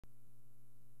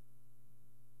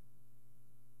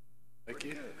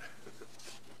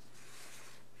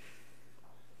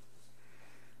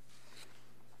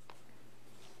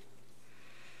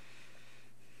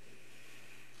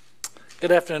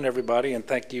Good afternoon, everybody, and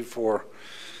thank you for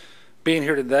being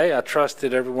here today. I trust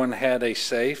that everyone had a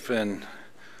safe and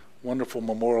wonderful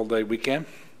Memorial Day weekend.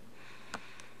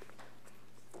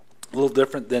 A little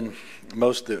different than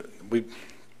most that we've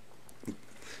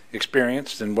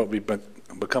experienced and what we've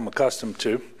become accustomed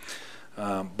to.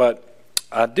 But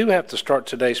I do have to start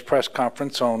today's press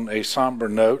conference on a somber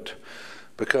note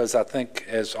because I think,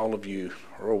 as all of you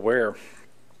are aware,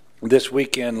 this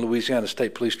weekend Louisiana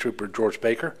State Police Trooper George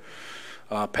Baker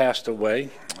passed away,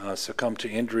 succumbed to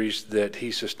injuries that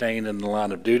he sustained in the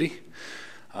line of duty.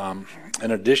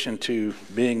 In addition to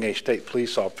being a state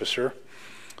police officer,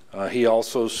 he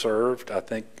also served, I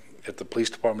think, at the police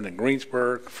department in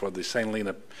Greensburg for the St.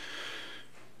 Helena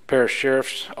Parish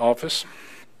Sheriff's Office.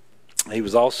 He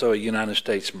was also a United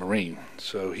States Marine,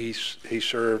 so he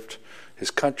served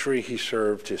his country, he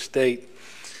served his state,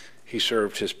 he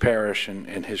served his parish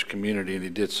and his community, and he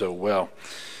did so well.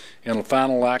 In a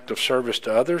final act of service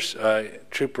to others,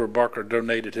 Trooper Barker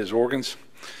donated his organs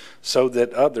so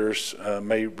that others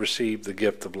may receive the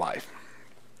gift of life.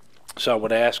 So I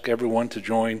would ask everyone to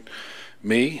join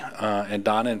me and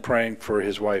Donna in praying for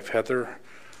his wife Heather,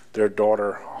 their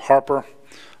daughter Harper,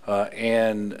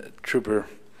 and Trooper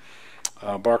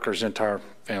Barker's entire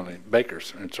family,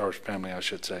 Baker's entire family, I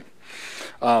should say.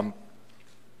 I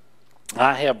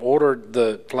have ordered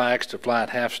the flags to fly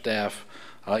at half-staff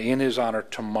in his honor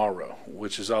tomorrow,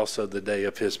 which is also the day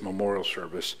of his memorial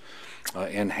service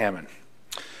in Hammond.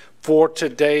 For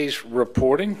today's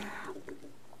reporting,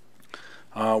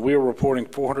 we are reporting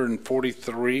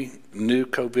 443 new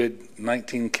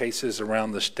COVID-19 cases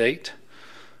around the state.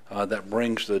 That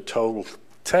brings the total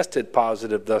tested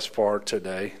positive thus far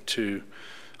today to,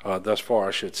 to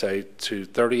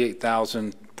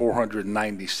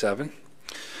 38,497.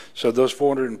 So those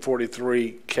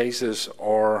 443 cases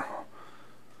are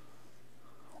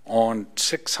on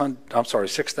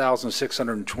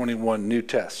 6,621 new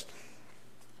tests,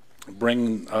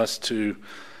 bringing us to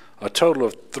a total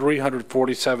of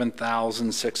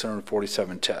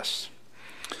 347,647 tests.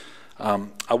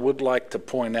 I would like to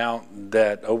point out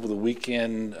that over the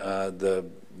weekend, the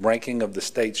ranking of the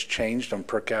states changed on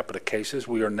per capita cases.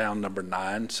 We are now number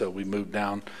 9, so we moved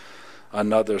down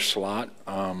another slot.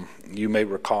 You may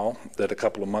recall that a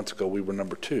couple of months ago we were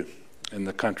number 2 in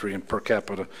the country in per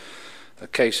capita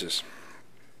cases.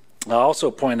 I'll also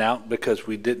point out, because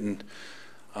we didn't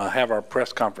have our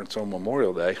press conference on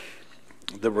Memorial Day,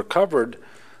 the recovered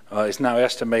is now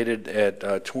estimated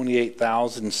at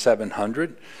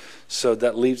 28,700. So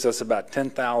that leaves us about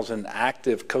 10,000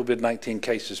 active COVID-19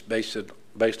 cases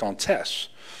based on tests.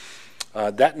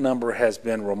 That number has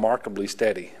been remarkably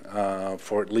steady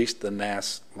for at least the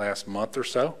last month or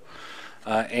so.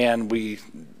 And we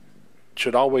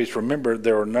should always remember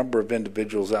there are a number of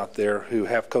individuals out there who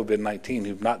have COVID-19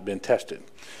 who've not been tested.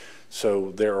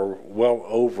 So there are well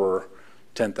over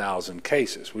 10,000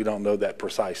 cases. We don't know that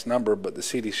precise number, but the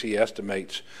CDC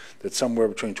estimates that somewhere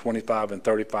between 25 and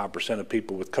 35% of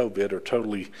people with COVID are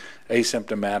totally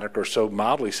asymptomatic or so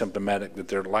mildly symptomatic that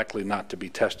they're likely not to be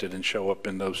tested and show up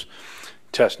in those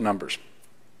test numbers.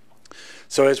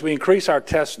 So as we increase our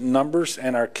test numbers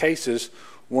and our cases,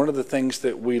 one of the things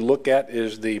that we look at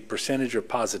is the percentage of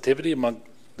positivity among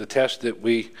the tests that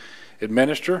we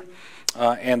administer.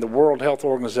 And the World Health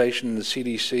Organization and the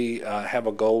CDC have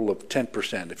a goal of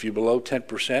 10%. If you're below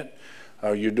 10%,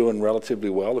 you're doing relatively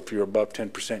well. If you're above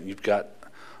 10%, you've got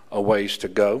a ways to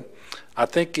go. I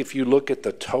think if you look at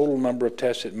the total number of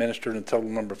tests administered and total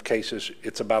number of cases,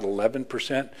 it's about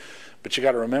 11%. But you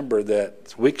got to remember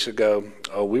that weeks ago,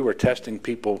 we were testing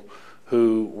people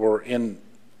who were in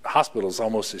hospitals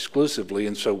almost exclusively,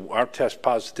 and so our test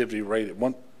positivity rate at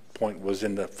one point was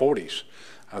in the 40s,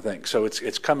 I think. So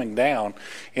it's coming down.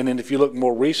 And then if you look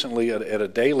more recently at a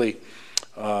daily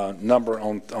number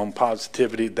on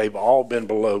positivity, they've all been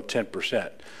below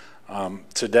 10%.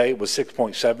 Today it was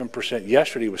 6.7%.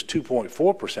 Yesterday it was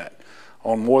 2.4%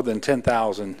 on more than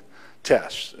 10,000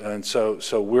 tests. And so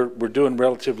we're doing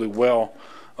relatively well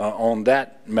on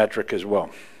that metric as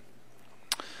well.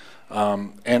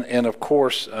 And of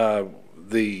course,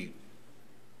 the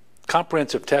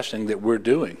comprehensive testing that we're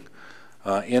doing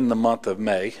in the month of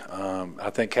May, I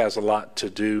think has a lot to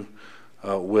do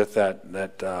with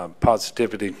that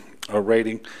positivity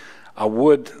rating. I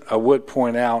would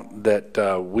point out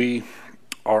that we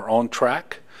are on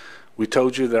track. We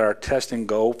told you that our testing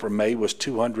goal for May was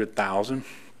 200,000.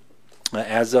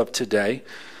 As of today,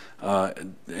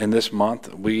 in this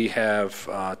month, we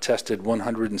have tested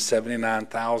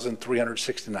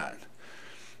 179,369.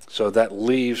 So that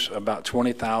leaves about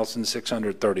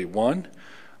 20,631.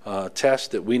 tests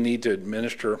that we need to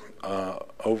administer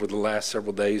over the last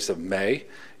several days of May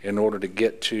in order to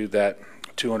get to that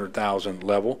 200,000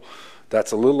 level.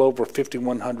 That's a little over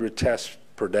 5,100 tests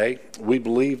per day. We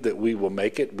believe that we will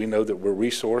make it. We know that we're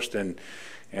resourced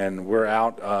and we're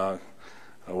out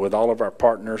with all of our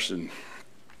partners and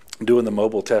doing the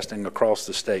mobile testing across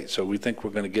the state. So we think we're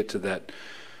going to get to that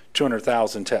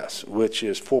 200,000 tests, which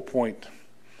is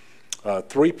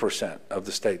 4.3% of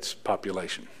the state's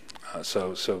population.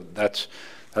 So that's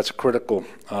a critical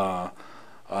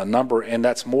number, and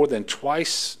that's more than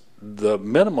twice the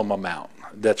minimum amount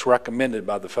that's recommended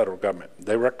by the federal government.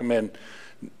 They recommend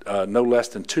no less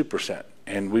than 2%,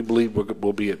 and we believe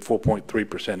we'll be at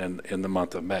 4.3% in the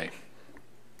month of May.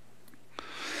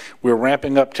 We're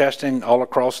ramping up testing all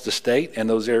across the state in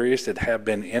those areas that have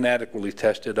been inadequately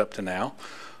tested up to now,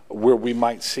 where we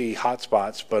might see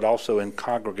hotspots, but also in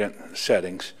congregate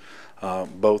settings,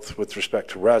 both with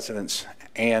respect to residents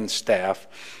and staff.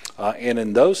 And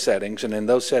in those settings, and in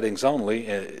those settings only,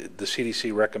 the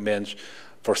CDC recommends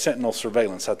for sentinel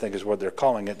surveillance, I think is what they're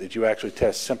calling it, that you actually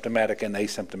test symptomatic and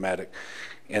asymptomatic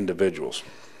individuals.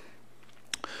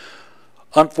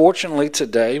 Unfortunately,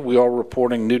 today we are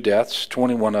reporting new deaths,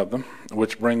 21 of them,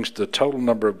 which brings the total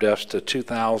number of deaths to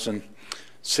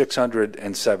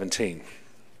 2,617.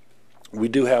 We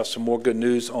do have some more good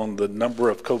news on the number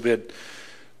of COVID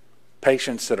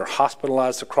patients that are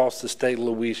hospitalized across the state of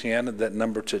Louisiana. That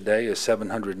number today is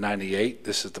 798.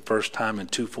 This is the first time in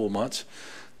 2 full months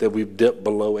that we've dipped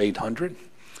below 800.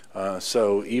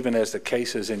 So even as the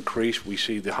cases increase, we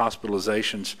see the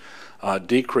hospitalizations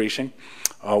decreasing.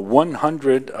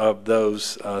 100 of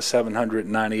those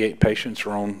 798 patients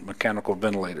are on mechanical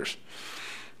ventilators.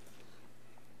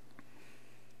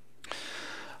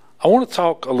 I want to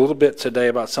talk a little bit today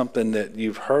about something that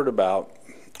you've heard about,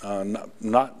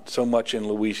 not so much in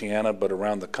Louisiana, but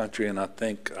around the country, and I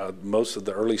think most of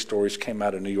the early stories came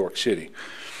out of New York City.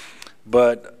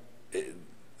 But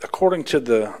according to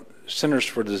the Centers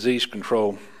for Disease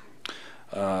Control,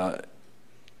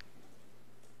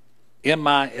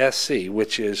 MISC,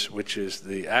 which is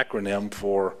the acronym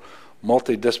for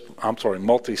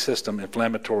multi-system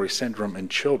inflammatory syndrome in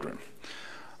children,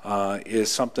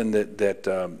 is something that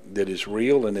is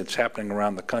real, and it's happening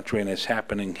around the country, and it's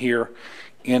happening here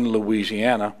in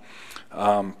Louisiana.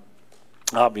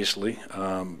 Obviously,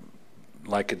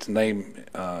 like its name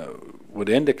would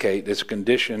indicate, it's a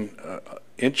condition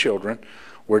in children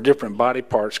where different body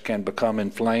parts can become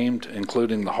inflamed,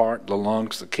 including the heart, the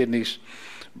lungs, the kidneys,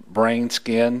 brain,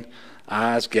 skin,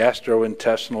 eyes,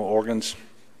 gastrointestinal organs.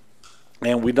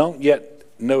 And we don't yet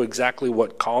know exactly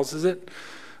what causes it,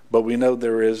 but we know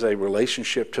there is a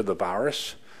relationship to the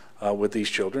virus with these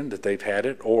children, that they've had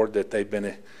it or that they've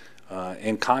been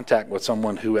in contact with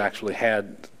someone who actually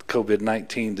had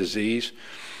COVID-19 disease.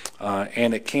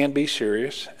 And it can be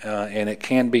serious and it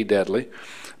can be deadly.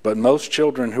 But most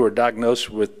children who are diagnosed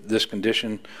with this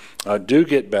condition do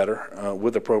get better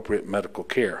with appropriate medical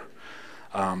care.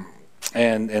 And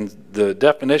the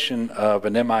definition of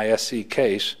an MISC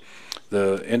case,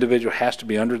 the individual has to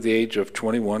be under the age of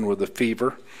 21 with a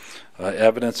fever,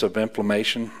 evidence of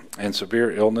inflammation, and severe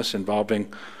illness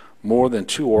involving more than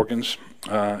 2 organs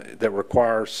that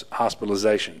requires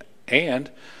hospitalization, and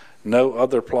no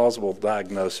other plausible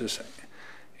diagnosis,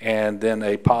 and then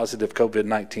a positive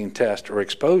COVID-19 test or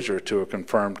exposure to a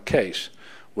confirmed case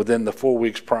within the 4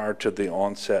 weeks prior to the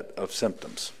onset of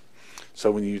symptoms.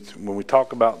 So when we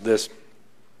talk about this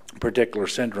particular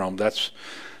syndrome, that's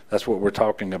what we're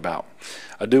talking about.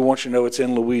 I do want you to know it's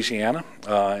in Louisiana,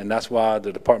 and that's why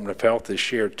the Department of Health has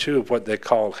shared 2 of what they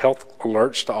call health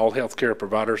alerts to all healthcare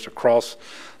providers across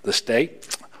the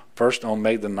state. First on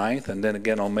May the 9th, and then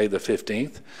again on May the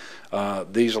 15th.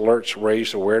 These alerts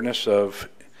raise awareness of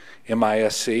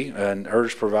MISC and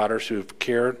urge providers who have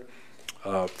cared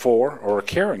for or are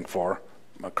caring for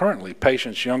currently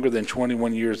patients younger than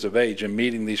 21 years of age and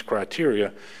meeting these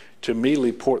criteria to immediately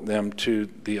report them to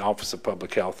the Office of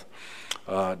Public Health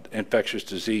Infectious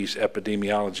Disease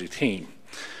Epidemiology team.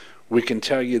 We can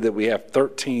tell you that we have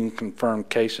 13 confirmed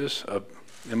cases of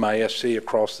MISC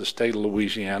across the state of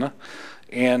Louisiana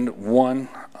and 1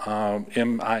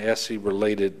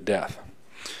 MISC-related death.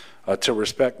 To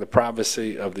respect the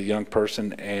privacy of the young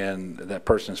person and that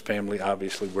person's family,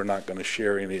 obviously we're not going to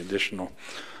share any additional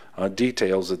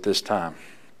details at this time.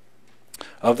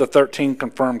 Of the 13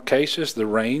 confirmed cases, the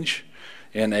range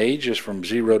in age is from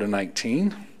 0 to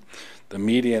 19. The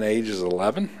median age is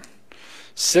 11.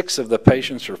 6 of the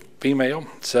patients are female,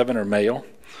 7 are male.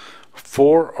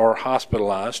 4 are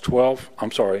hospitalized,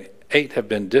 8 have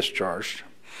been discharged.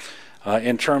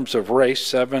 In terms of race,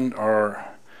 7 are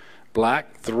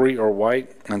Black, 3 are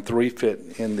white, and 3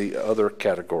 fit in the other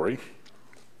category.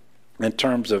 In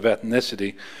terms of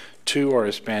ethnicity, 2 are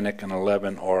Hispanic and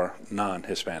 11 are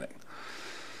non-Hispanic.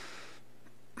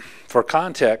 For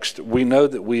context, we know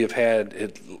that we have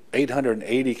had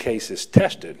 880 cases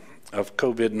tested of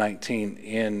COVID-19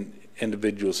 in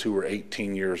individuals who were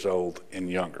 18 years old and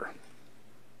younger.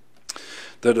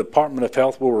 The Department of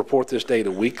Health will report this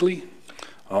data weekly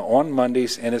on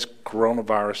Mondays in its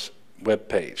coronavirus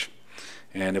webpage.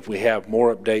 And if we have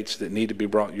more updates that need to be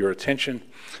brought to your attention,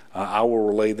 I will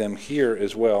relay them here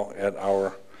as well at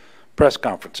our press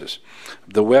conferences.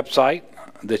 The website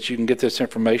that you can get this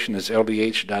information is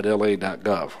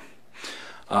ldh.la.gov.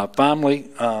 Finally,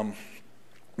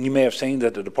 you may have seen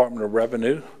that the Department of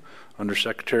Revenue, under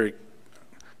Secretary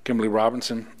Kimberly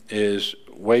Robinson, is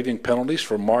waiving penalties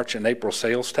for March and April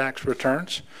sales tax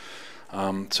returns.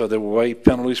 So they will waive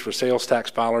penalties for sales tax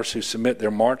filers who submit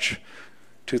their March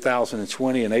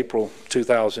 2020 and April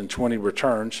 2020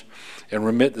 returns and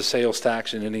remit the sales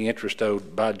tax and any interest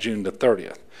owed by June the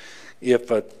 30th.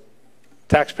 If a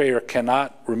taxpayer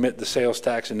cannot remit the sales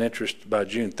tax and interest by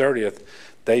June 30th,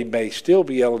 they may still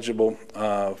be eligible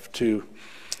to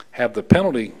have the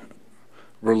penalty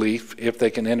relief if they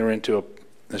can enter into an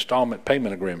installment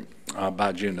payment agreement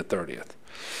by June the 30th.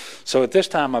 So at this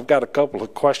time, I've got a couple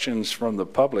of questions from the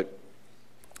public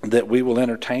that we will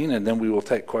entertain, and then we will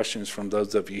take questions from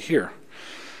those of you here.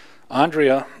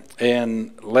 Andrea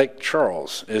in Lake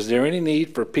Charles, is there any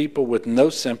need for people with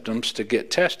no symptoms to get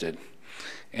tested?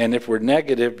 And if we're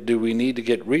negative, do we need to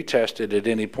get retested at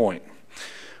any point?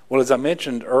 Well, as I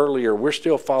mentioned earlier, we're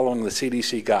still following the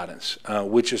CDC guidance,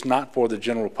 which is not for the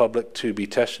general public to be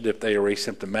tested if they are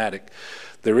asymptomatic.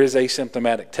 There is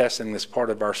asymptomatic testing that's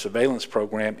part of our surveillance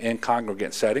program in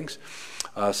congregate settings.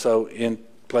 So in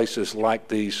places like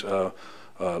these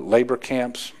labor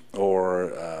camps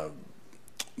or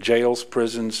jails,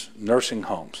 prisons, nursing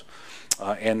homes,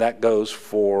 and that goes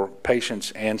for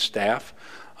patients and staff.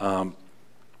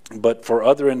 But for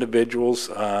other individuals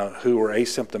who are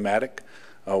asymptomatic,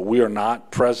 we are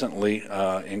not presently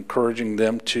encouraging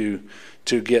them to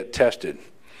get tested.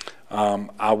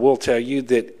 I will tell you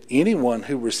that anyone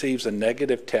who receives a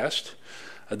negative test,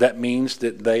 that means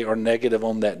that they are negative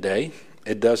on that day.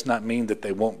 It does not mean that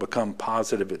they won't become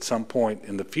positive at some point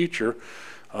in the future,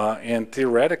 and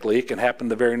theoretically it can happen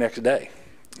the very next day.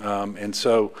 And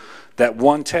so that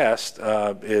one test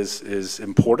is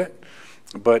important,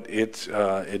 but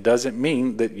it doesn't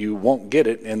mean that you won't get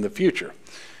it in the future.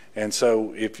 And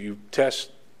so if you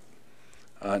test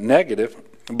negative,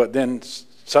 but then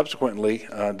subsequently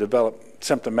develop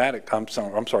symptoms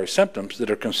that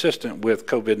are consistent with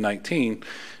COVID-19,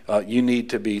 you need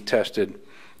to be tested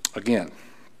again.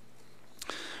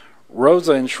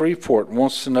 Rosa in Shreveport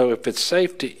wants to know if it's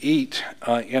safe to eat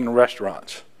in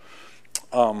restaurants.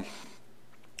 Well,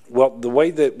 the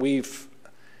way that we've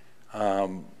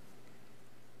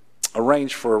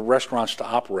arranged for restaurants to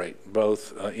operate,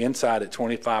 both inside at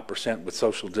 25% with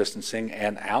social distancing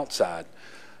and outside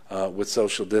with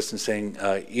social distancing,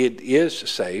 it is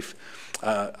safe.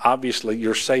 Obviously,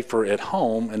 you're safer at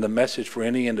home, and the message for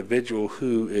any individual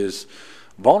who is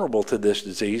vulnerable to this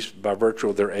disease by virtue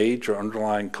of their age or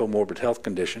underlying comorbid health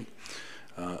condition,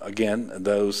 again,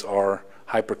 those are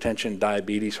hypertension,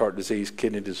 diabetes, heart disease,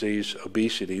 kidney disease,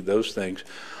 obesity, those things,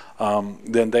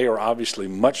 then they are obviously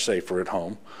much safer at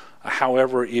home.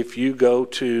 However, if you go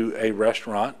to a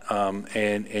restaurant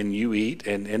and you eat,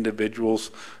 and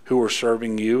individuals who are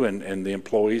serving you and the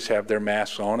employees have their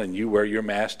masks on, and you wear your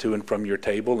mask to and from your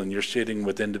table, and you're sitting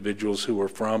with individuals who are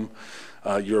from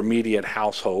your immediate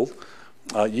household,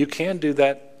 you can do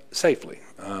that safely.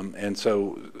 And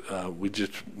so we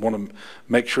just want to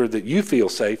make sure that you feel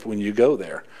safe when you go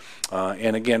there.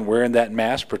 And again, wearing that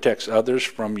mask protects others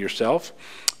from yourself.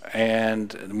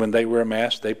 And when they wear a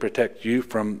mask, they protect you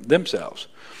from themselves.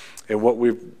 And what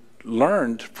we've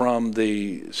learned from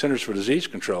the Centers for Disease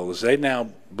Control is they now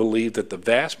believe that the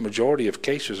vast majority of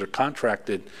cases are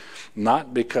contracted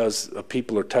not because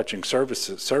people are touching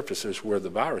surfaces where the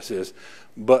virus is,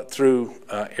 but through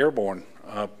airborne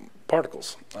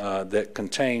particles that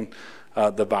contain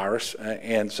the virus,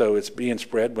 and so it's being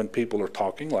spread when people are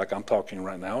talking, like I'm talking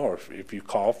right now, or if you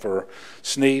cough or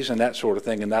sneeze and that sort of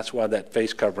thing, and that's why that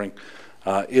face covering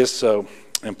is so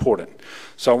important.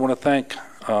 So I want to thank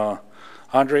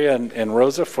Andrea and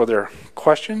Rosa for their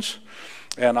questions,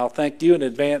 and I'll thank you in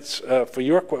advance for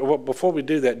your questions. Well, before we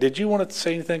do that, did you want to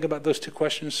say anything about those two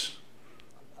questions?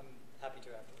 I'm happy to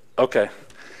afterwards. Okay.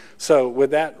 So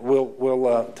with that,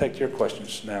 we'll take your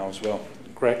questions now as well.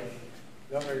 Greg?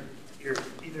 Governor, you're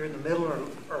either in the middle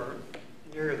or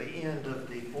near the end of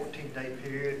the 14-day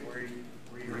period where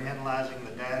you're analyzing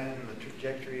the data and the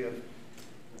trajectory of the...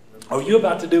 Are you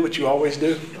about to do what you always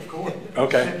do? Of course.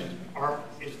 Okay.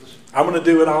 I'm going to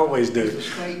do what I always do. Is the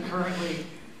state currently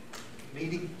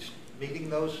meeting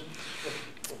those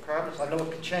requirements? I know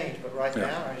it could change, but right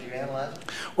now, as you analyze it?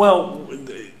 Well,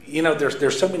 you know,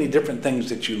 there's so many different things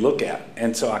that you look at,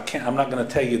 and so I'm not going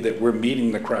to tell you that we're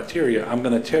meeting the criteria. I'm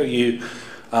going to tell you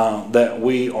that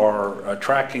we are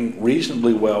tracking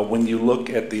reasonably well when you look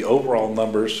at the overall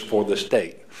numbers for the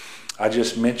state. I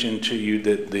just mentioned to you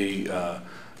that the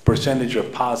percentage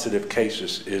of positive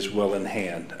cases is well in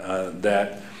hand,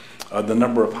 that the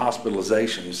number of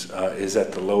hospitalizations is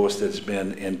at the lowest it's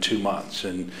been in 2 months,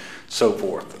 and so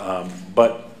forth.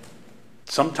 But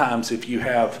sometimes if you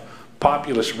have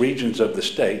populous regions of the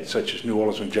state, such as New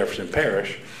Orleans and Jefferson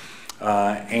Parish,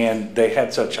 and they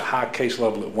had such a high case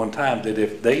level at one time that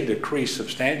if they decrease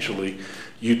substantially,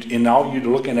 in all you're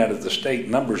looking at is the state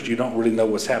numbers, you don't really know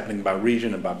what's happening by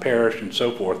region and by parish and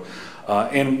so forth,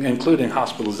 and including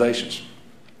hospitalizations.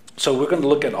 So we're going to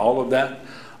look at all of that.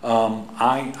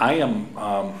 I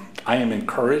am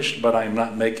encouraged, but I am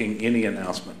not making any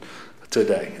announcement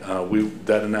today.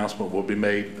 That announcement will be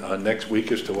made next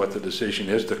week as to what the decision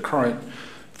is. The current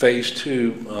Phase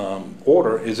 2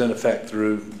 order is in effect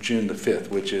through June the 5th,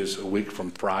 which is a week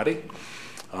from Friday.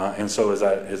 And so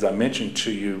as I mentioned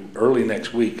to you early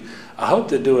next week, I hope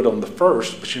to do it on the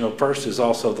 1st, but you know, 1st is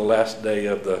also the last day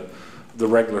of the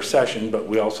regular session, but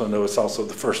we also know it's also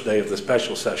the first day of the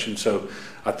special session. So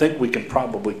I think we can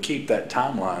probably keep that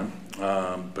timeline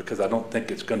because I don't think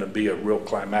it's going to be a real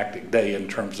climactic day in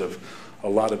terms of a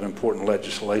lot of important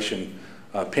legislation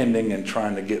pending and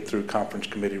trying to get through conference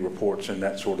committee reports and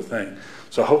that sort of thing.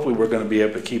 So hopefully we're going to be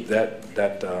able to keep that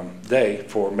day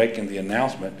for making the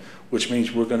announcement, which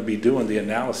means we're going to be doing the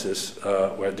analysis,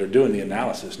 where they're doing the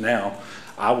analysis now.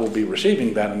 I will be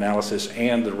receiving that analysis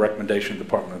and the recommendation of the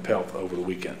Department of Health over the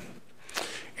weekend.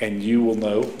 And you will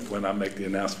know when I make the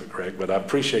announcement, Craig, but I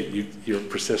appreciate your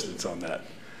persistence on that.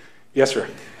 Yes, sir.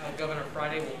 Governor,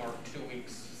 Friday will mark 2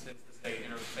 weeks since the state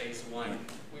entered Phase 1.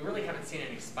 We really haven't seen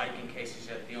any spike in cases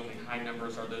yet. The only high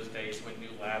numbers are those days when new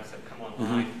labs have come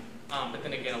online. But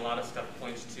then again, a lot of stuff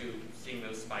points to seeing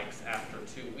those spikes after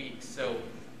 2 weeks. So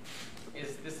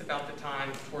is this about the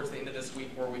time towards the end of this week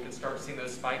where we could start seeing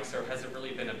those spikes, or has it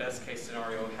really been a best case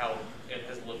scenario how it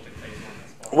has looked in Phase 1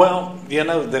 thus far? Well, you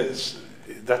know, that's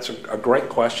a great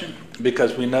question,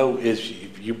 because we know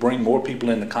if you bring more people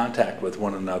into contact with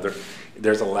one another,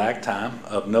 there's a lag time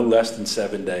of no less than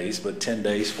 7 days, but 10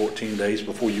 days, 14 days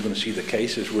before you're going to see the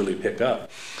cases really pick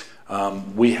up.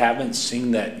 We haven't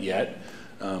seen that yet.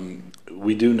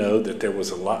 We do know that there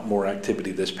was a lot more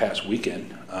activity this past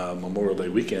weekend, Memorial Day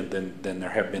weekend, than there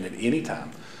have been at any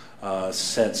time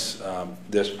since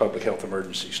this public health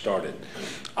emergency started.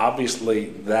 Obviously,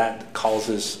 that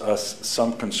causes us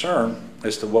some concern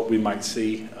as to what we might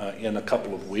see in a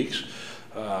couple of weeks.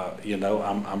 You know,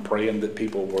 I'm praying that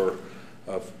people were,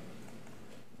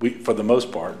 for the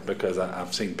most part, because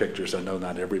I've seen pictures, I know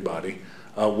not everybody,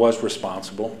 was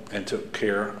responsible and took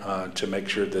care to make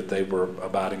sure that they were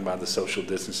abiding by the social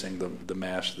distancing, the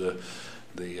mask,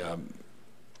 the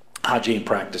hygiene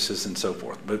practices, and so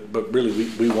forth. But really,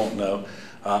 we won't know.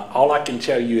 All I can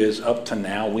tell you is, up to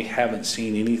now, we haven't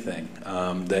seen anything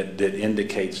that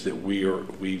indicates that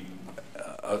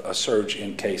a surge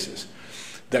in cases.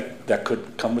 That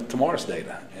could come with tomorrow's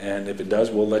data, and if it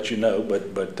does, we'll let you know.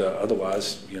 But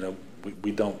otherwise, you know,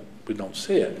 we don't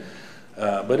see it.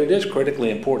 But it is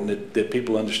critically important that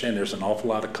people understand there's an awful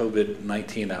lot of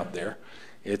COVID-19 out there.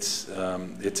 It's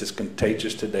as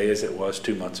contagious today as it was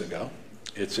 2 months ago.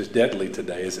 It's as deadly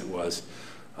today as it was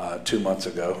 2 months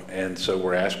ago. And so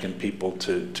we're asking people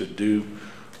to do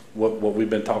what we've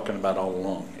been talking about all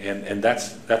along. And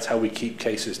that's how we keep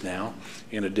cases down,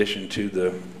 in addition to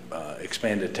the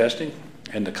expanded testing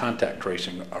and the contact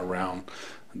tracing around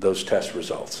those test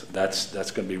results.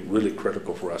 That's going to be really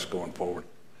critical for us going forward.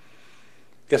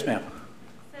 Yes, ma'am.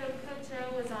 So Coach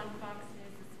O was on Fox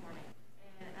News this morning,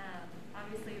 and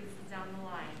obviously this is down the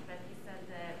line, but he said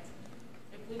that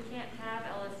if we can't have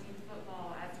LSU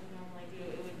football as we normally do,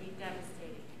 it would be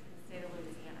devastating to the state of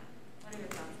Louisiana. What are your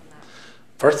thoughts on that?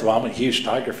 First of all, I'm a huge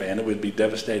Tiger fan. It would be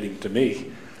devastating to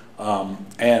me.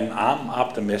 And I'm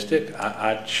optimistic.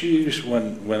 I choose,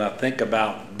 when I think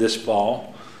about this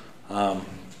fall,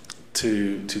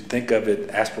 to think of it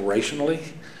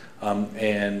aspirationally.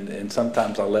 And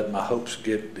sometimes I let my hopes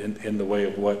get in the way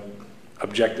of what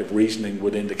objective reasoning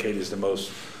would indicate is the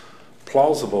most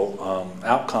plausible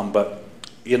outcome. But,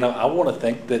 you know, I want to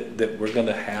think that we're going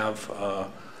to have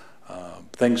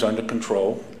things under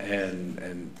control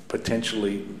and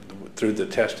potentially through the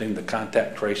testing, the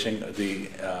contact tracing,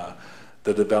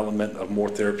 the development of more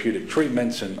therapeutic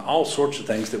treatments and all sorts of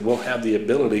things, that we'll have the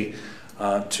ability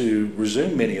to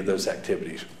resume many of those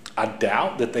activities. I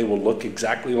doubt that they will look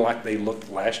exactly like they looked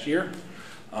last year,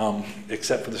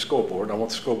 except for the scoreboard. I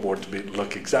want the scoreboard to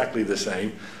look exactly the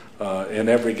same in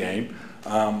every game.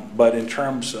 But in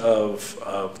terms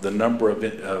of the number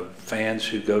of fans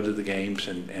who go to the games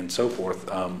and so forth,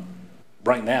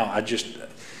 right now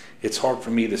it's hard for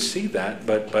me to see that.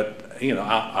 But you know,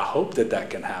 I hope that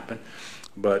can happen.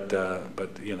 But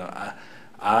you know,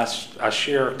 I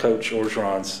share Coach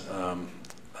Orgeron's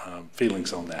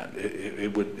feelings on that.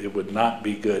 It would not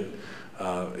be good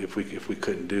if we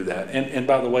couldn't do that. And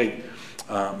by the way,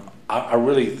 I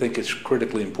really think it's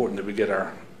critically important that we get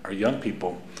our young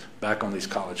people back on these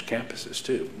college campuses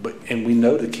too. And we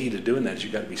know the key to doing that is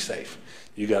you got to be safe.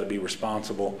 You got to be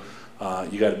responsible.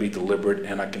 You got to be deliberate.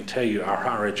 And I can tell you, our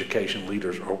higher education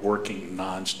leaders are working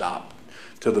nonstop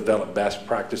to develop best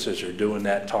practices. They're doing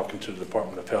that, talking to the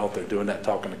Department of Health. They're doing that,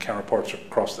 talking to counterparts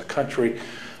across the country.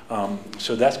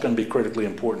 So that's going to be critically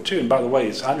important too. And by the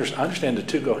way, I understand the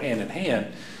two go hand in hand,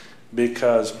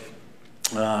 because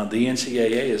the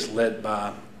NCAA is led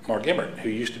by Mark Emmert, who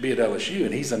used to be at LSU,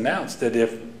 and he's announced that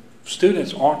if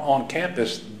students aren't on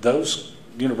campus, those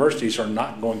universities are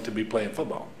not going to be playing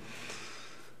football.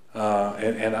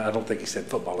 And I don't think he said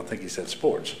football, I think he said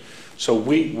sports.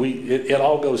 So it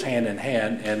all goes hand in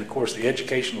hand, and of course the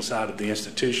educational side of the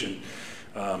institution,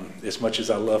 as much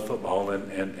as I love football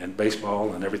and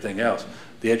baseball and everything else,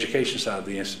 the education side of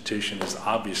the institution is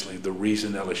obviously the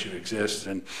reason LSU exists.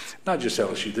 And not just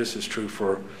LSU, this is true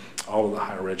for all of the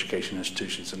higher education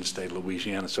institutions in the state of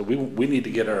Louisiana. So we need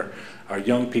to get our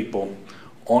young people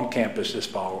on campus this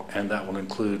fall, and that will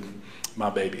include my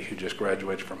baby who just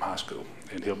graduated from high school,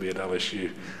 and he'll be at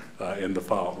LSU in the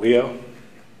fall. Leo?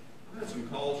 I had some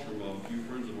calls from a few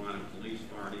friends of mine at police,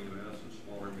 fire, and EMS, and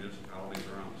smaller municipalities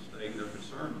around the state. They're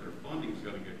concerned their funding is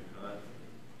going to get cut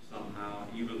somehow,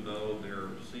 even though they're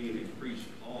seeing increased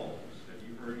calls. Have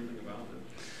you heard anything about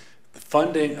this? The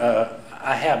funding,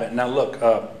 I haven't. Now look,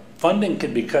 funding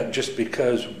can be cut just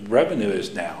because revenue is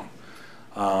down.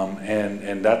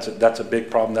 And that's a big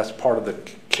problem. That's part of the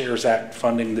CARES Act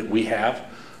funding that we have,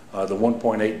 the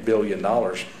 $1.8 billion.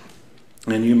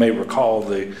 And you may recall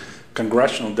the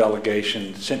congressional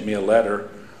delegation sent me a letter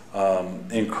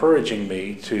encouraging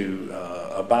me to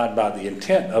abide by the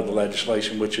intent of the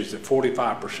legislation, which is that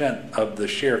 45% of the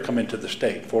share come into the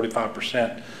state,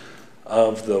 45%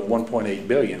 of the $1.8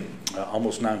 billion,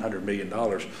 almost $900 million,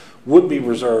 would be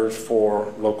reserved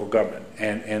for local government.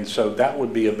 And so that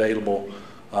would be available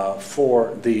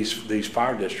for these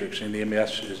fire districts and the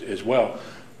EMS as well.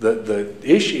 The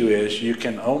issue is you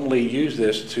can only use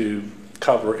this to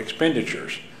cover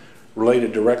expenditures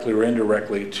related directly or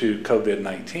indirectly to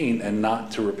COVID-19 and not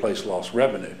to replace lost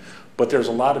revenue. But there's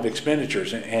a lot of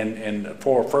expenditures, and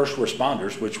for first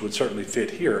responders, which would certainly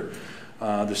fit here,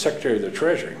 the Secretary of the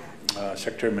Treasury,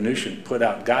 Secretary Mnuchin, put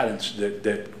out guidance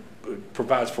that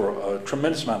provides for a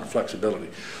tremendous amount of flexibility.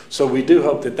 So we do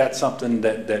hope that that's something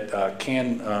that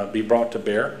can be brought to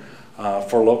bear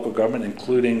for local government,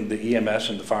 including the EMS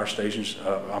and the fire stations,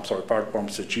 fire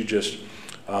departments that you just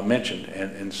mentioned.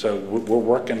 And so we're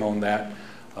working on that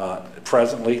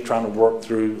presently, trying to work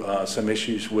through some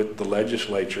issues with the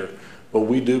legislature. But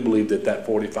we do believe that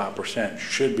 45%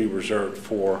 should be reserved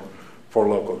for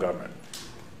local government.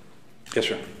 Yes,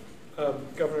 sir.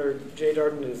 Governor Jay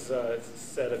Darden has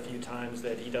said a few times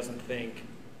that he doesn't think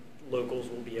locals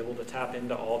will be able to tap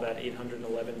into all that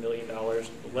 $811 million. The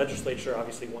legislature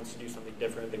obviously wants to do something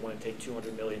different. They want to take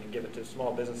 $200 million and give it to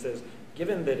small businesses.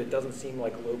 Given that it doesn't seem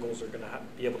like locals are going to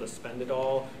be able to spend it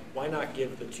all, why not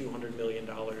give the $200 million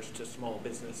to small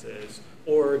businesses?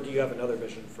 Or do you have another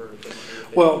vision for the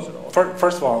money? Well,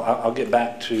 first of all, I'll get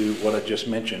back to what I just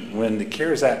mentioned. When the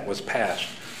CARES Act was passed,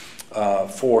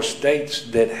 for states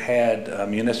that had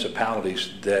municipalities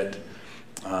that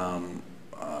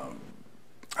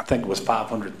I think it was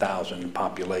 500,000 in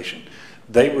population,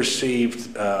 they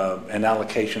received an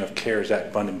allocation of CARES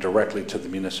Act funding directly to the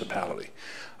municipality.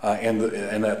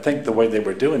 And I think the way they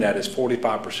were doing that is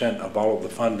 45% of all of the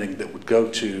funding that would go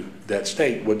to that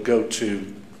state would go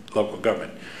to local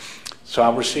government. So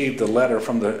I received a letter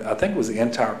from I think it was the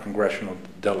entire congressional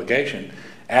delegation,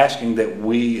 asking that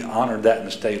we honor that in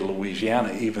the state of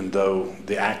Louisiana, even though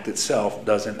the act itself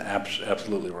doesn't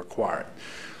absolutely require it.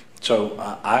 So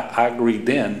I agreed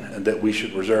then that we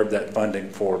should reserve that funding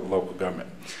for local government.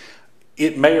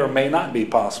 It may or may not be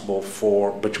possible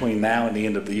for between now and the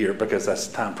end of the year, because that's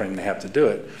the time frame they have to do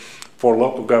it, for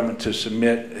local government to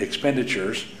submit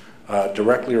expenditures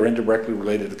directly or indirectly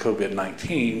related to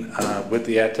COVID-19 with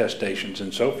the attestations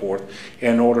and so forth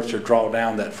in order to draw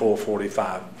down that full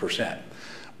 45%.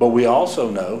 But we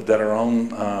also know that our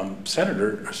own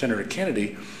Senator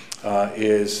Kennedy,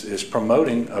 is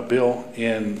promoting a bill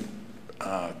in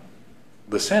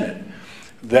the Senate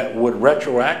that would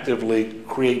retroactively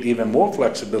create even more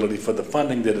flexibility for the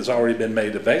funding that has already been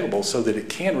made available so that it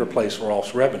can replace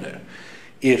lost revenue.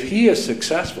 If he is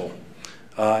successful,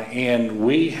 and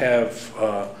we have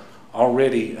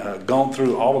already gone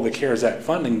through all of the CARES Act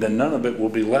funding, then none of it will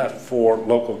be left for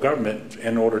local government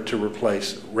in order to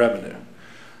replace revenue.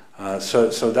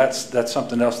 So that's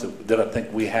something else that I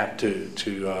think we have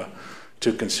to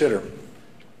consider.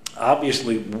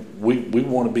 Obviously, we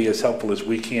want to be as helpful as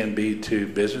we can be to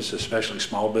business, especially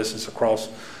small business across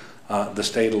the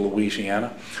state of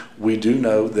Louisiana. We do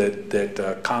know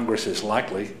that Congress is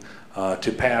likely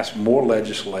to pass more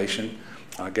legislation.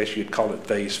 I guess you'd call it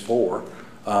phase 4.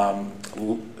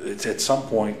 It's at some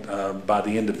point by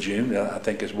the end of June, I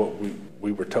think is what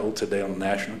we were told today on the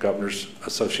National Governors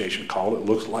Association call. It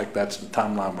looks like that's the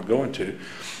timeline we're going to.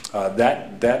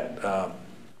 That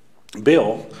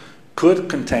bill could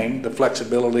contain the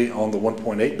flexibility on the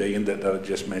 $1.8 billion that I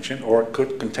just mentioned, or it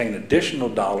could contain additional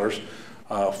dollars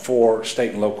for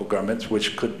state and local governments,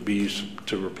 which could be used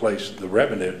to replace the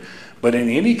revenue. But in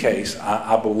any case,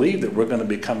 I believe that we're going to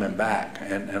be coming back,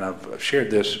 and I've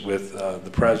shared this with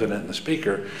the President and the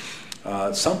Speaker,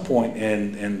 at some point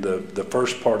in the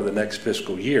first part of the next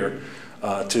fiscal year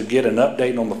to get an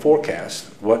update on the forecast.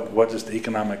 What is the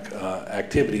economic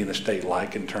activity in the state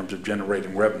like in terms of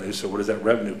generating revenue? So what does that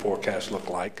revenue forecast look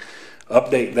like?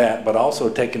 Update that, but also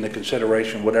take into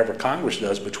consideration whatever Congress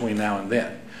does between now and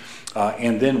then.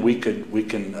 And then we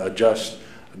can adjust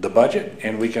the budget,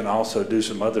 and we can also do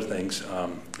some other things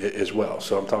as well.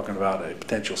 So I'm talking about a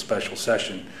potential special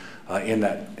session in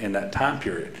that time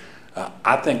period.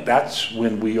 I think that's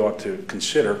when we ought to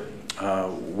consider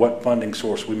what funding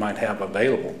source we might have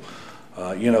available.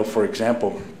 For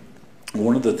example,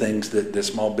 one of the things that the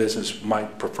small business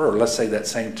might prefer, let's say that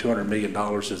same $200 million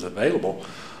is available,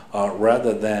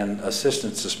 rather than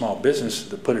assistance to small business,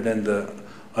 to put it in the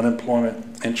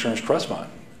unemployment insurance trust fund,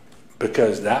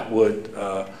 because that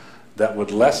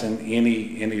would lessen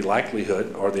any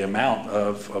likelihood or the amount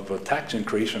of a tax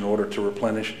increase in order to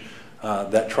replenish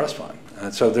that trust fund.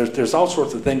 And so there's all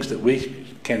sorts of things that we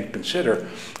can consider.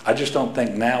 I just don't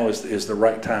think now is the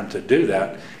right time to do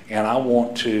that, and I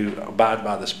want to abide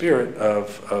by the spirit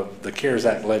of the CARES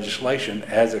Act legislation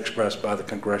as expressed by the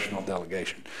congressional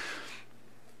delegation.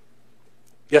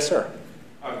 Yes, sir.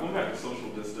 Going back to social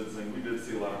distancing, we did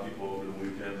see a lot of people over the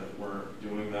weekend that weren't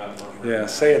doing that. Yeah,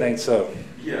 say it ain't so.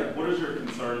 Yeah, what is your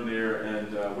concern there,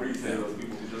 and what do you say to those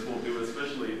people who just won't do it,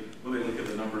 especially when they look at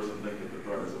the numbers and think that the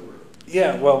drug is over?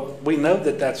 Yeah, well, we know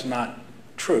that that's not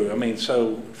true. I mean,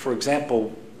 so, for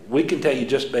example, we can tell you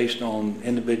just based on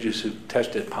individuals who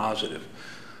tested positive,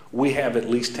 we have at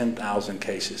least 10,000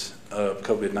 cases of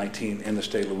COVID-19 in the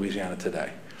state of Louisiana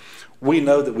today. We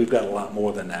know that we've got a lot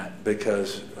more than that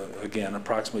because, again,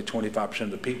 approximately 25%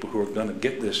 of the people who are going to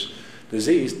get this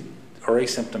disease are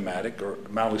asymptomatic or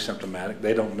mildly symptomatic.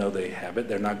 They don't know they have it.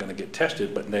 They're not going to get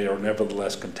tested, but they are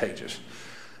nevertheless contagious.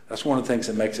 That's one of the things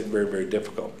that makes it very, very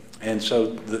difficult. And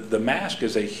so the mask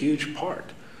is a huge part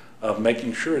of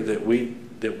making sure that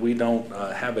we don't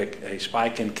have a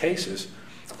spike in cases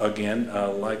again,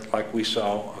 like we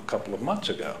saw a couple of months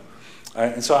ago.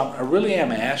 And so I really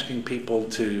am asking people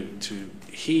to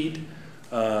heed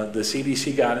the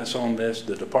CDC guidance on this,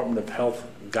 the Department of Health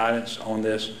guidance on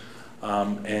this,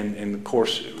 and of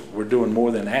course we're doing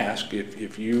more than ask.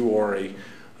 If you are a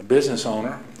business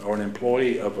owner or an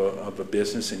employee of a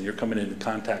business and you're coming into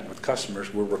contact with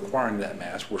customers, we're requiring that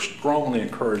mask. We're strongly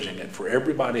encouraging it for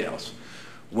everybody else.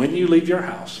 When you leave your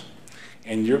house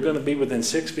and you're going to be within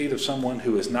 6 feet of someone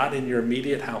who is not in your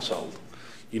immediate household,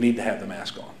 you need to have the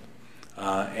mask on.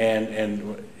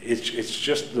 And it's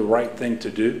just the right thing to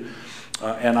do.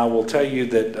 And I will tell you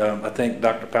that I think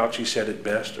Dr. Fauci said it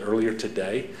best earlier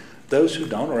today. Those who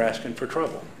don't are asking for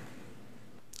trouble.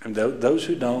 And those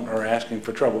who don't are asking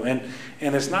for trouble. And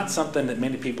it's not something that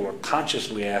many people are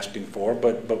consciously asking for,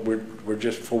 but we're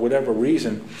just, for whatever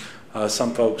reason,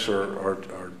 some folks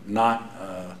are not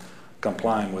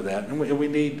complying with that. And we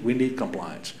need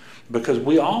compliance. Because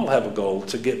we all have a goal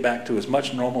to get back to as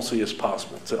much normalcy as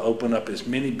possible, to open up as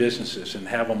many businesses and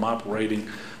have them operating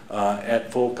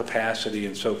at full capacity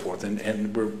and so forth.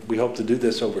 And we hope to do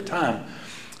this over time.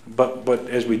 But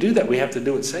as we do that, we have to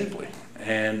do it safely.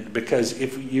 And because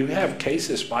if you have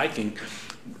cases spiking,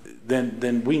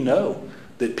 then we know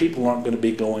that people aren't going to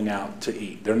be going out to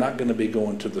eat. They're not going to be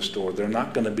going to the store. They're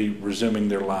not going to be resuming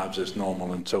their lives as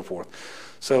normal and so forth.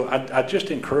 So I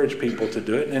just encourage people to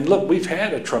do it. And look, we've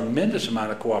had a tremendous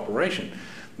amount of cooperation.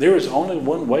 There is only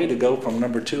one way to go from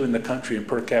number 2 in the country in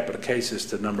per capita cases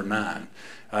to number 9.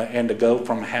 And to go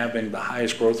from having the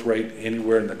highest growth rate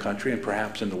anywhere in the country and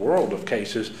perhaps in the world of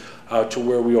cases to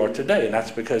where we are today. And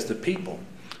that's because the people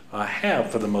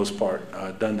have, for the most part,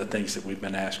 done the things that we've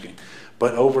been asking.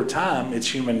 But over time, it's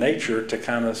human nature to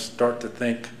kind of start to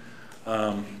think,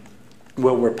 well,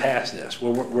 we're past this.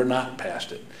 Well, we're not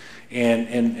past it.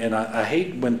 And I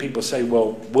hate when people say,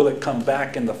 well, will it come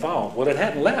back in the fall? Well, it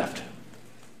hadn't left.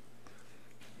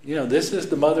 You know, this is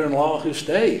the mother-in-law who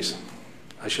stays.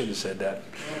 I shouldn't have said that.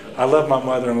 I love my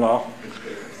mother-in-law.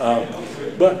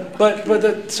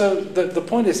 So the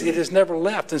point is, it has never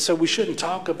left, and so we shouldn't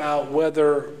talk about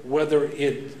whether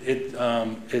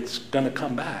it's going to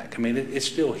come back. I mean, it's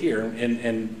still here,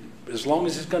 and as long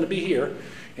as it's going to be here,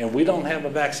 and we don't have a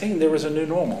vaccine, there is a new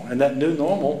normal, and that new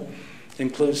normal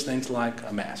includes things like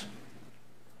a mask.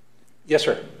 Yes,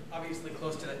 sir. Obviously,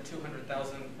 close to that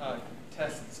 200,000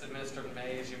 tests administered in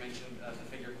May, as you mentioned, the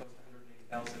figure close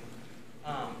to 180,000.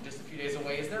 Just a few days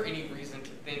away. Is there any reason to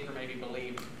think or maybe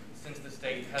believe, since the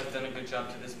state has done a good job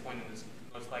to this point and is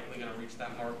most likely going to reach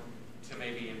that mark, to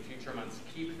maybe in future months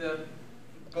keep the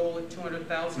goal at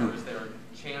 200,000, or is there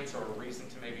a chance or a reason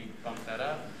to maybe bump that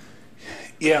up?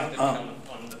 Yeah,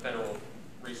 on the federal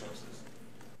resources.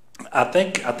 I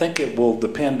think it will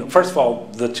depend. First of all,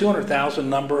 the 200,000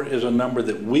 number is a number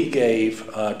that we gave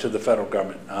to the federal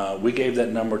government. We gave that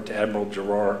number to Admiral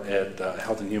Gerard at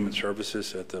Health and Human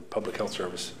Services, at the Public Health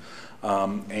Service,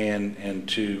 and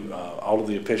to all of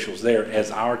the officials there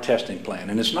as our testing plan.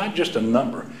 And it's not just a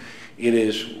number. It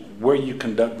is where you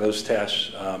conduct those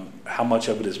tests, how much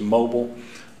of it is mobile,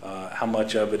 how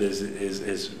much of it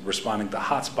is responding to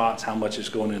hotspots, how much is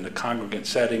going into congregate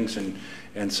settings,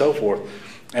 and so forth.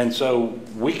 And so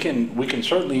we can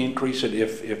certainly increase it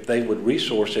if they would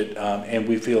resource it, and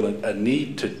we feel a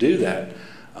need to do that.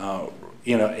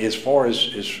 You know, as far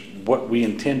as what we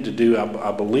intend to do,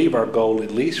 I believe our goal,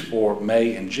 at least for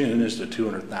May and June, is the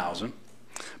 200,000.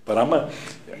 But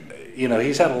you know,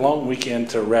 he's had a long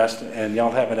weekend to rest, and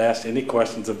y'all haven't asked any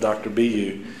questions of Dr.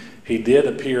 BU. He did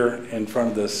appear in front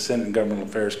of the Senate Governmental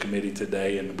Affairs Committee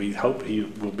today, and we hope he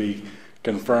will be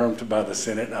confirmed by the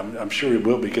Senate. I'm sure he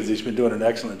will, because he's been doing an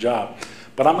excellent job.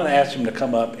 But I'm going to ask him to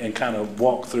come up and kind of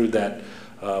walk through that,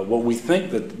 what we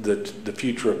think that the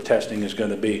future of testing is going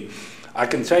to be. I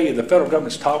can tell you the federal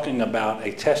government's talking about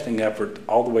a testing effort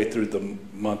all the way through the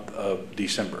month of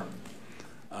December.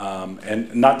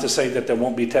 And not to say that there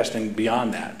won't be testing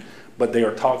beyond that, but they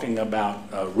are talking about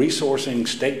resourcing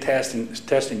state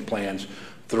testing plans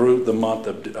through the month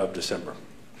of December.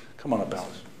 Come on up,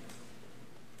 Alice.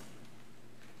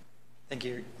 Thank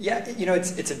you. Yeah, you know,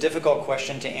 it's a difficult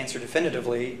question to answer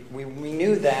definitively. We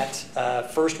knew that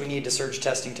first we needed to surge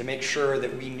testing to make sure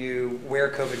that we knew where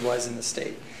COVID was in the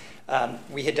state.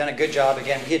 We had done a good job.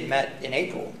 Again, we had met in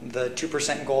April the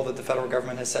 2% goal that the federal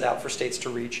government has set out for states to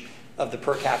reach of the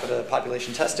per capita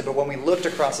population tested. But when we looked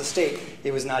across the state,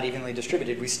 it was not evenly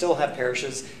distributed. We still have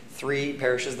parishes, 3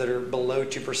 parishes that are below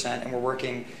 2%, and we're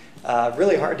working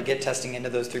really hard to get testing into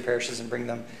those 3 parishes and bring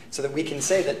them so that we can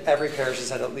say that every parish has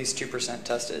had at least 2%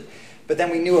 tested. But then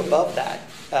we knew above that,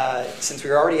 since we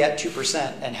were already at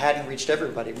 2% and hadn't reached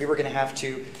everybody, we were going to have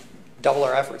to double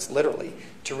our efforts, literally,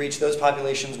 to reach those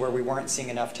populations where we weren't seeing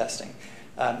enough testing.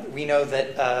 We know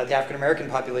that the African American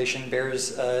population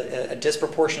bears a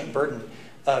disproportionate burden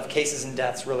of cases and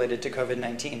deaths related to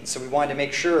COVID-19. So we wanted to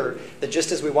make sure that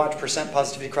just as we watch percent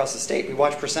positivity across the state, we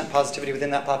watch percent positivity within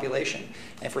that population.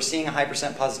 And if we're seeing a high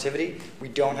percent positivity, we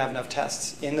don't have enough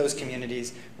tests in those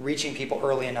communities reaching people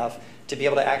early enough to be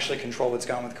able to actually control what's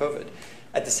going on with COVID.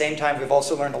 At the same time, we've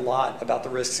also learned a lot about the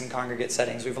risks in congregate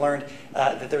settings. We've learned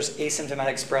that there's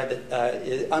asymptomatic spread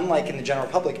that, unlike in the general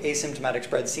public, asymptomatic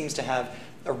spread seems to have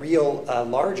a real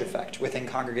large effect within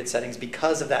congregate settings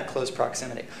because of that close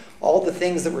proximity. All the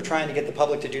things that we're trying to get the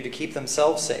public to do to keep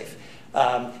themselves safe,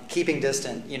 keeping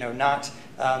distant, you know, not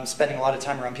spending a lot of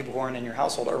time around people who aren't in your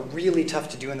household, are really tough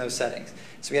to do in those settings.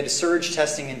 So we had to surge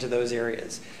testing into those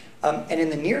areas. And in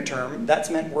the near term,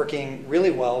 that's meant working really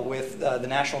well with the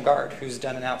National Guard, who's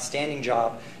done an outstanding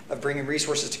job of bringing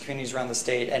resources to communities around the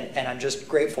state, and I'm just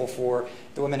grateful for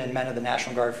the women and men of the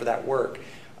National Guard for that work.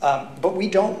 But we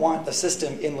don't want a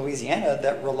system in Louisiana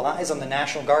that relies on the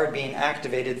National Guard being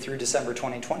activated through December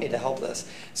 2020 to help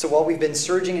this. So while we've been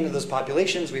surging into those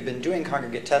populations, we've been doing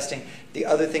congregate testing, the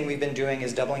other thing we've been doing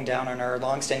is doubling down on our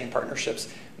longstanding partnerships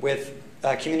with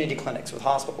community clinics, with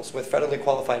hospitals, with federally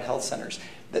qualified health centers,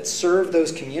 that serve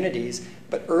those communities,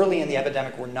 but early in the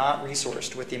epidemic were not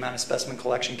resourced with the amount of specimen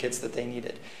collection kits that they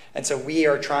needed. And so we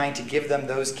are trying to give them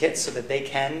those kits so that they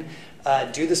can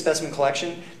do the specimen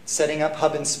collection, setting up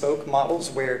hub and spoke models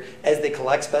where as they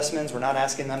collect specimens, we're not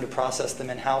asking them to process them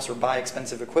in-house or buy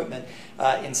expensive equipment.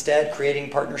 Instead, creating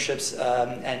partnerships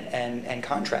and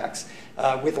contracts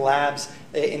with labs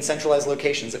in centralized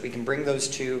locations that we can bring those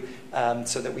to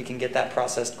so that we can get that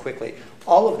processed quickly.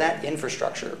 All of that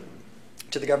infrastructure,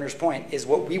 to the governor's point, is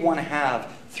what we want to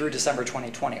have through December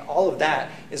 2020. All of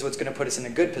that is what's going to put us in a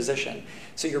good position.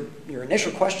 So your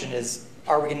initial question is,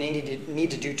 are we going to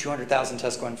need to do 200,000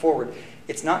 tests going forward?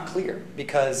 It's not clear,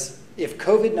 because if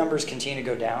COVID numbers continue to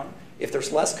go down, if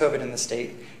there's less COVID in the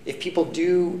state, if people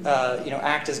do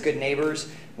act as good neighbors,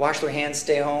 wash their hands,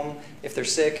 stay home, if they're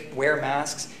sick, wear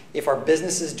masks, if our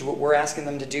businesses do what we're asking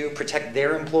them to do, protect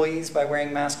their employees by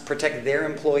wearing masks, protect their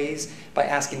employees by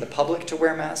asking the public to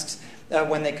wear masks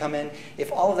when they come in,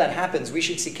 if all of that happens, we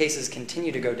should see cases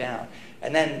continue to go down.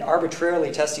 And then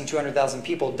arbitrarily testing 200,000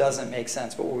 people doesn't make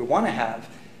sense. But what we want to have,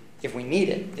 if we need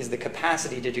it, is the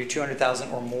capacity to do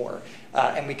 200,000 or more.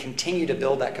 And we continue to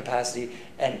build that capacity.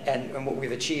 And what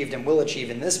we've achieved and will achieve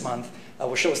in this month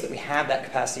will show us that we have that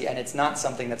capacity. And it's not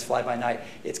something that's fly-by-night.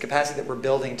 It's capacity that we're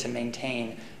building to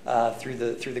maintain through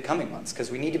the coming months, because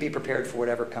we need to be prepared for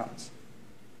whatever comes.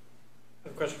 I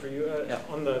have a question for you. Yeah.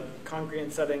 On the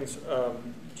congregate settings,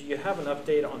 do you have an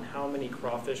update on how many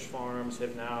crawfish farms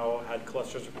have now had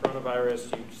clusters of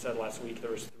coronavirus? You said last week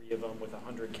there was 3 of them with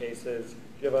 100 cases. Do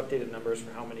you have updated numbers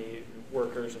for how many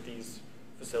workers at these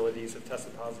facilities have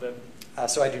tested positive?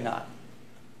 So I do not.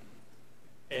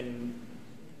 And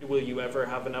will you ever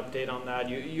have an update on that?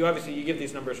 You obviously you give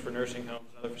these numbers for nursing homes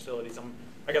and other facilities.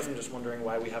 I guess I'm just wondering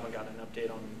why we haven't gotten an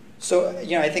update on. So,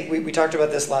 I think we talked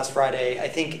about this last Friday. I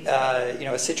think,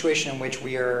 a situation in which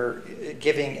we are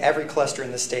giving every cluster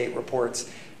in the state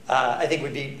reports, I think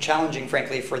would be challenging,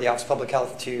 frankly, for the Office of Public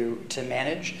Health to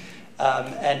manage.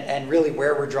 And really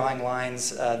where we're drawing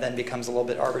lines then becomes a little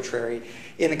bit arbitrary.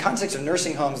 In the context of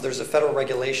nursing homes, there's a federal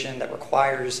regulation that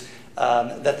requires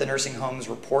that the nursing homes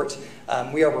report.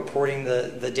 We are reporting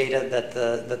the data that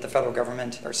the federal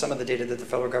government, or some of the data that the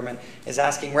federal government is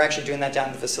asking. We're actually doing that down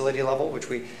at the facility level, which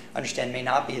we understand may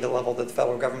not be the level that the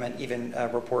federal government even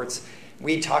reports.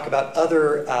 We talk about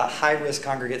other high-risk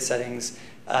congregate settings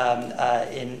on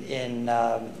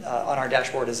our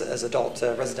dashboard as adult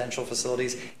residential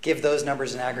facilities, give those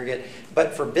numbers in aggregate.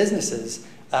 But for businesses,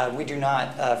 we do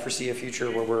not foresee a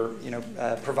future where we're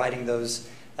providing those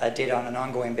data on an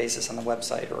ongoing basis on the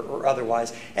website or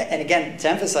otherwise. And again, to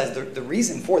emphasize the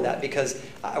reason for that, because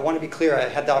I want to be clear, I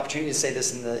had the opportunity to say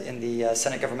this in the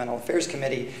Senate Governmental Affairs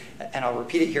Committee, and I'll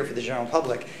repeat it here for the general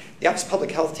public. The Office of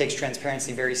Public Health takes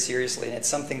transparency very seriously, and it's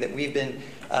something that we've been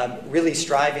really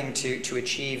striving to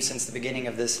achieve since the beginning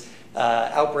of this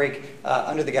outbreak,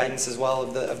 under the guidance as well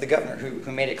of the governor,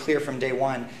 who made it clear from day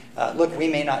one, look, we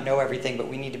may not know everything, but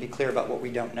we need to be clear about what we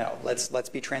don't know. Let's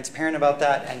be transparent about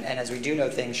that, and as we do know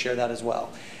things, share that as well.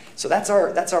 So that's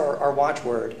our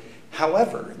watchword.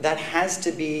 However, that has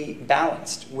to be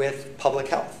balanced with public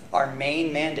health. Our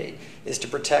main mandate is to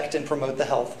protect and promote the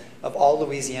health of all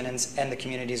Louisianans and the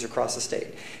communities across the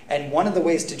state. And one of the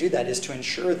ways to do that is to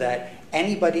ensure that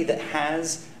anybody that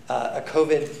has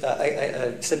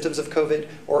symptoms of COVID,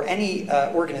 or any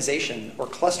organization or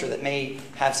cluster that may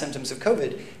have symptoms of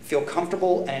COVID, feel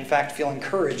comfortable and in fact feel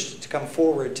encouraged to come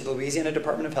forward to the Louisiana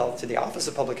Department of Health, to the Office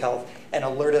of Public Health, and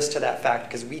alert us to that fact,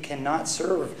 because we cannot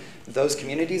serve those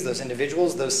communities, those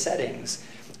individuals, those settings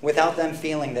without them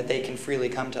feeling that they can freely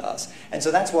come to us. And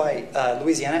so that's why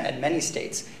Louisiana and many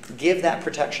states give that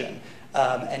protection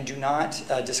and do not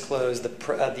disclose the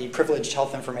privileged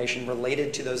health information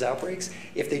related to those outbreaks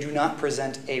if they do not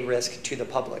present a risk to the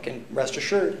public. And rest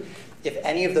assured, if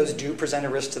any of those do present a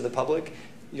risk to the public,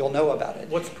 you'll know about it.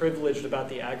 What's privileged about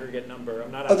the aggregate number?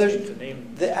 I'm not asking to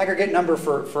name. The aggregate number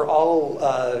for all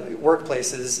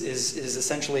workplaces is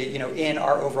essentially in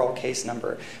our overall case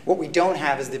number. What we don't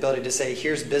have is the ability to say,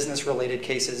 here's business-related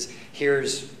cases,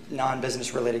 here's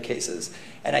non-business-related cases.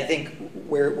 And I think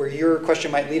where your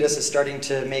question might lead us is starting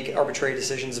to make arbitrary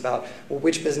decisions about, well,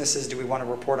 which businesses do we want to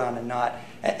report on and not?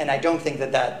 And I don't think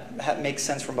that makes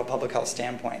sense from a public health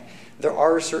standpoint. There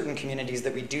are certain communities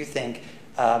that we do think,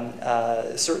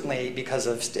 certainly because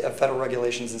of federal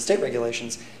regulations and state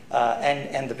regulations,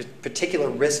 and the particular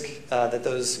risk that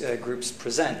those groups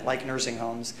present, like nursing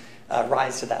homes,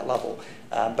 rise to that level.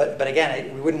 But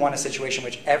again, we wouldn't want a situation in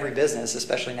which every business,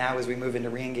 especially now as we move into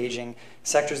re-engaging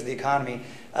sectors of the economy,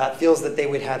 feels that they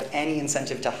would have any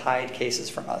incentive to hide cases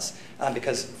from us.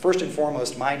 Because first and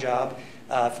foremost, my job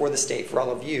for the state, for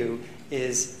all of you,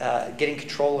 is getting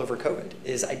control over COVID,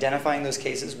 is identifying those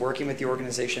cases, working with the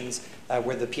organizations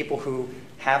where the people who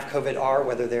have COVID are,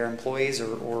 whether they're employees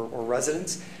or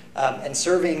residents, and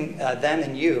serving them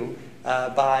and you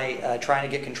by trying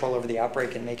to get control over the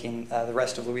outbreak and making the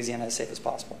rest of Louisiana as safe as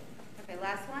possible. Okay,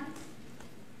 last one.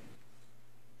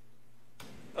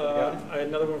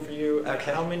 Another one for you.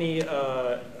 Okay.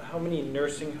 How many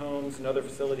nursing homes and other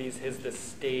facilities has the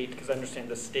state, because I understand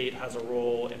the state has a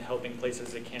role in helping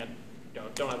places that can't,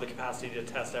 don't have the capacity to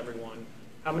test everyone.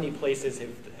 How many places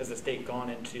has the state gone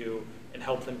into and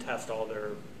helped them test all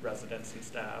their residents and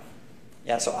staff?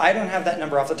 Yeah, so I don't have that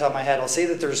number off the top of my head. I'll say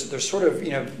that there's sort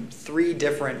of 3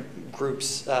 different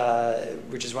groups,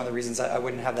 which is one of the reasons I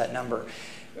wouldn't have that number.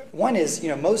 One is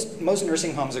most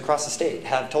nursing homes across the state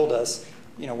have told us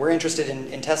we're interested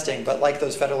in testing, but like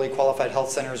those federally qualified health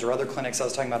centers or other clinics I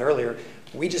was talking about earlier,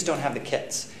 we just don't have the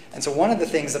kits. And so one of the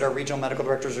things that our regional medical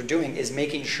directors are doing is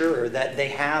making sure that they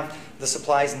have the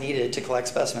supplies needed to collect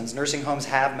specimens. Nursing homes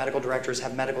have medical directors,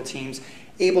 have medical teams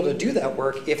able to do that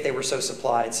work if they were so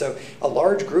supplied. So a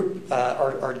large group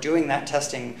are doing that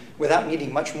testing without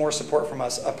needing much more support from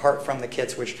us apart from the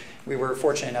kits, which we were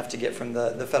fortunate enough to get from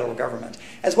the federal government,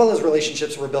 as well as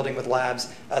relationships we're building with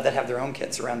labs that have their own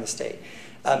kits around the state.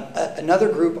 Another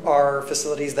group are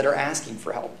facilities that are asking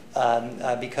for help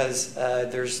because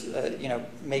there's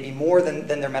maybe more than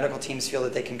their medical teams feel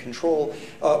that they can control,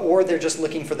 or they're just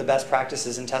looking for the best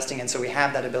practices in testing, and so we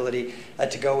have that ability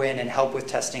to go in and help with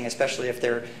testing, especially if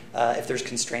there's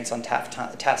constraints on staff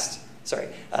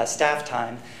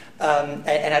time.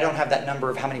 And I don't have that number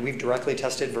of how many we've directly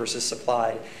tested versus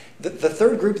supplied. The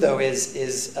third group, though,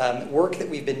 is work that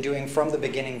we've been doing from the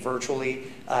beginning virtually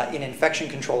in infection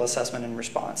control assessment and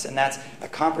response. And that's a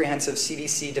comprehensive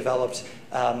CDC-developed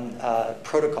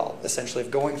protocol, essentially,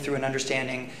 of going through and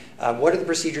understanding what are the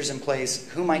procedures in place,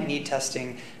 who might need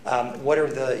testing, what are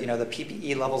the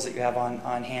PPE levels that you have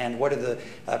on hand, what are the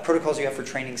protocols you have for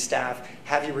training staff,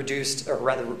 have you reduced, or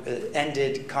rather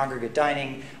ended congregate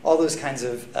dining, all those kinds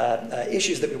of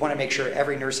issues that we want to make sure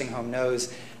every nursing home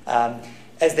knows.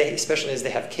 Especially as they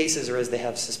have cases or as they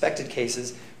have suspected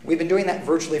cases. We've been doing that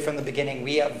virtually from the beginning.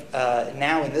 We have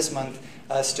now in this month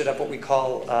stood up what we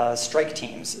call strike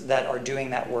teams that are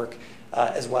doing that work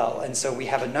as well. And so we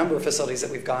have a number of facilities that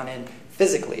we've gone in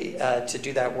physically to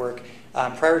do that work,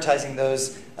 prioritizing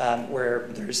those where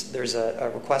there's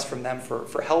a request from them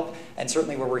for help, and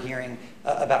certainly where we're hearing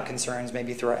about concerns,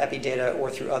 maybe through our epi data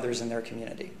or through others in their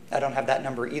community. I don't have that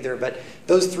number either, but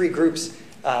those 3 groups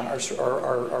are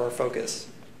our focus.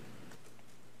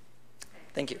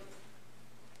 Thank you.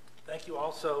 Thank you.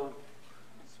 Also,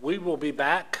 we will be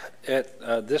back at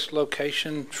this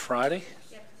location Friday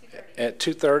at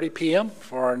 2:30 p.m.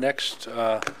 for our next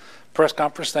press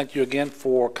conference. Thank you again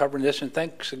for covering this, and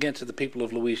thanks again to the people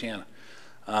of Louisiana.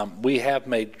 We have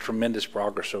made tremendous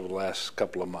progress over the last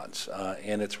couple of months,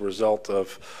 and it's a result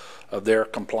of their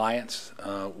compliance,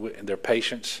 their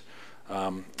patience,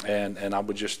 and I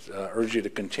would just urge you to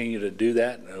continue to do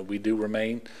that. We do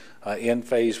remain in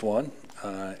phase 1,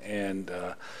 and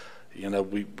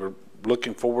we're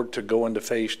looking forward to going to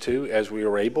phase 2 as we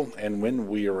are able and when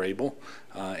we are able,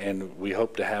 and we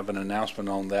hope to have an announcement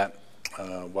on that.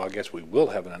 Well, I guess we will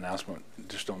have an announcement,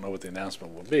 just don't know what the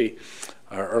announcement will be,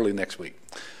 early next week.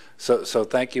 So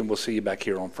thank you, and we'll see you back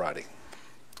here on Friday.